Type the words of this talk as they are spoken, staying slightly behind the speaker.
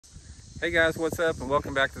Hey guys, what's up, and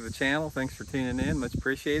welcome back to the channel. Thanks for tuning in, much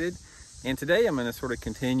appreciated. And today I'm going to sort of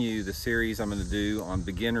continue the series I'm going to do on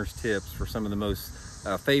beginner's tips for some of the most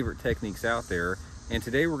favorite techniques out there. And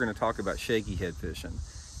today we're going to talk about shaky head fishing.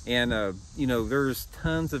 And you know, there's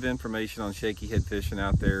tons of information on shaky head fishing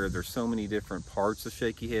out there. There's so many different parts of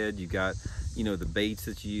shaky head. You got, you know, the baits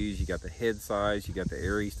that you use, you got the head size, you got the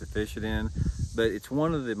areas to fish it in. But it's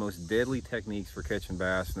one of the most deadly techniques for catching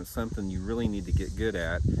bass, and it's something you really need to get good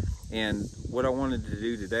at. And what I wanted to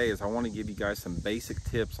do today is I want to give you guys some basic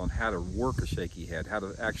tips on how to work a shaky head, how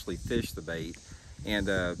to actually fish the bait, and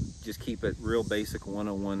just keep it real basic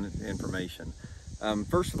 101 information.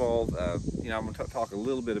 First of all, you know, I'm going to talk a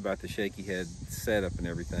little bit about the shaky head setup and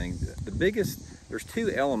everything. There's two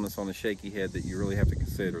elements on the shaky head that you really have to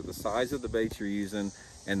consider: the size of the bait you're using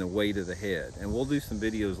and the weight of the head. And we'll do some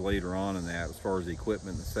videos later on in that as far as the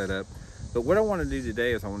equipment and setup. But what I want to do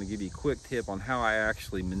today is I want to give you a quick tip on how I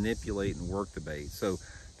actually manipulate and work the bait. So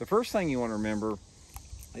the first thing you want to remember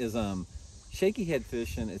is shaky head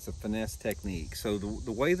fishing, it's a finesse technique. So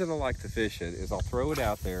the way that I like to fish it is I'll throw it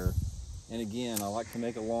out there, and again, I like to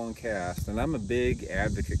make a long cast. And I'm a big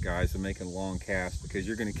advocate, guys, of making a long cast, because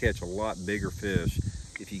you're going to catch a lot bigger fish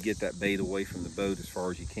if you get that bait away from the boat as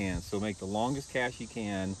far as you can. So make the longest cast you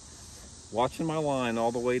can, watching my line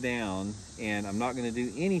all the way down, and I'm not going to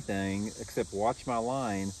do anything except watch my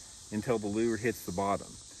line until the lure hits the bottom.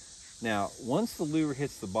 Now, once the lure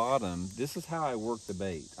hits the bottom, this is how I work the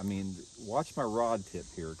bait. I mean, watch my rod tip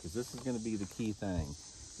here, because this is going to be the key thing.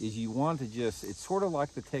 Is you want to just, it's sort of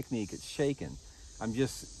like the technique, it's shaking. I'm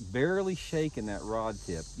just barely shaking that rod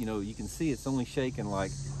tip. You know, you can see it's only shaking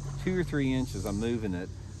like 2 or 3 inches. I'm moving it,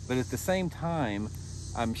 but at the same time,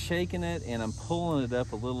 I'm shaking it and I'm pulling it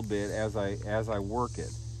up a little bit as I work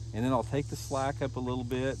it. And then I'll take the slack up a little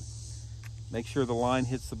bit, make sure the line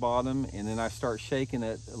hits the bottom, and then I start shaking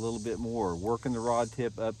it a little bit more, working the rod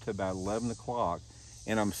tip up to about 11 o'clock.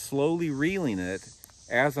 And I'm slowly reeling it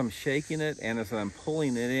as I'm shaking it, and as I'm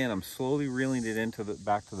pulling it in, I'm slowly reeling it into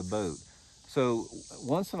back to the boat. So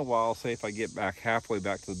once in a while, say if I get back halfway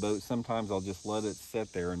back to the boat, sometimes I'll just let it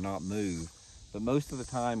sit there and not move. But most of the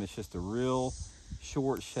time, it's just a real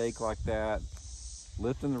short shake like that,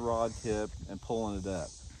 lifting the rod tip and pulling it up.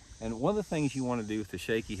 And one of the things you want to do with the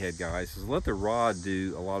shaky head, guys, is let the rod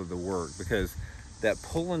do a lot of the work, because that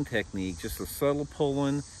pulling technique, just a subtle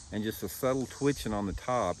pulling and just a subtle twitching on the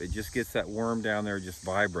top, it just gets that worm down there just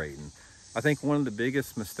vibrating. I think one of the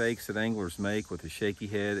biggest mistakes that anglers make with the shaky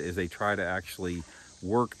head is they try to actually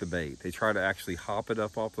work the bait. They try to actually hop it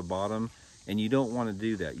up off the bottom, and you don't want to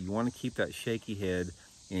do that. You want to keep that shaky head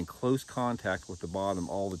in close contact with the bottom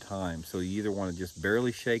all the time. So you either want to just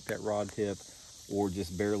barely shake that rod tip or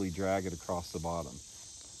just barely drag it across the bottom.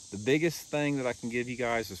 The biggest thing that I can give you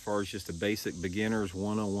guys as far as just a basic beginner's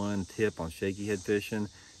 101 tip on shaky head fishing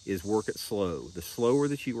is work it slow. The slower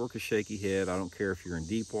that you work a shaky head, I don't care if you're in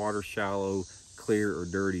deep water, shallow, clear, or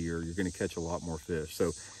dirtier, you're going to catch a lot more fish.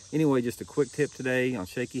 So anyway, just a quick tip today on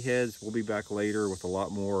shaky heads. We'll be back later with a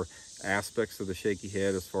lot more aspects of the shaky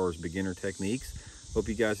head as far as beginner techniques. Hope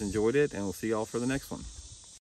you guys enjoyed it, and we'll see y'all for the next one.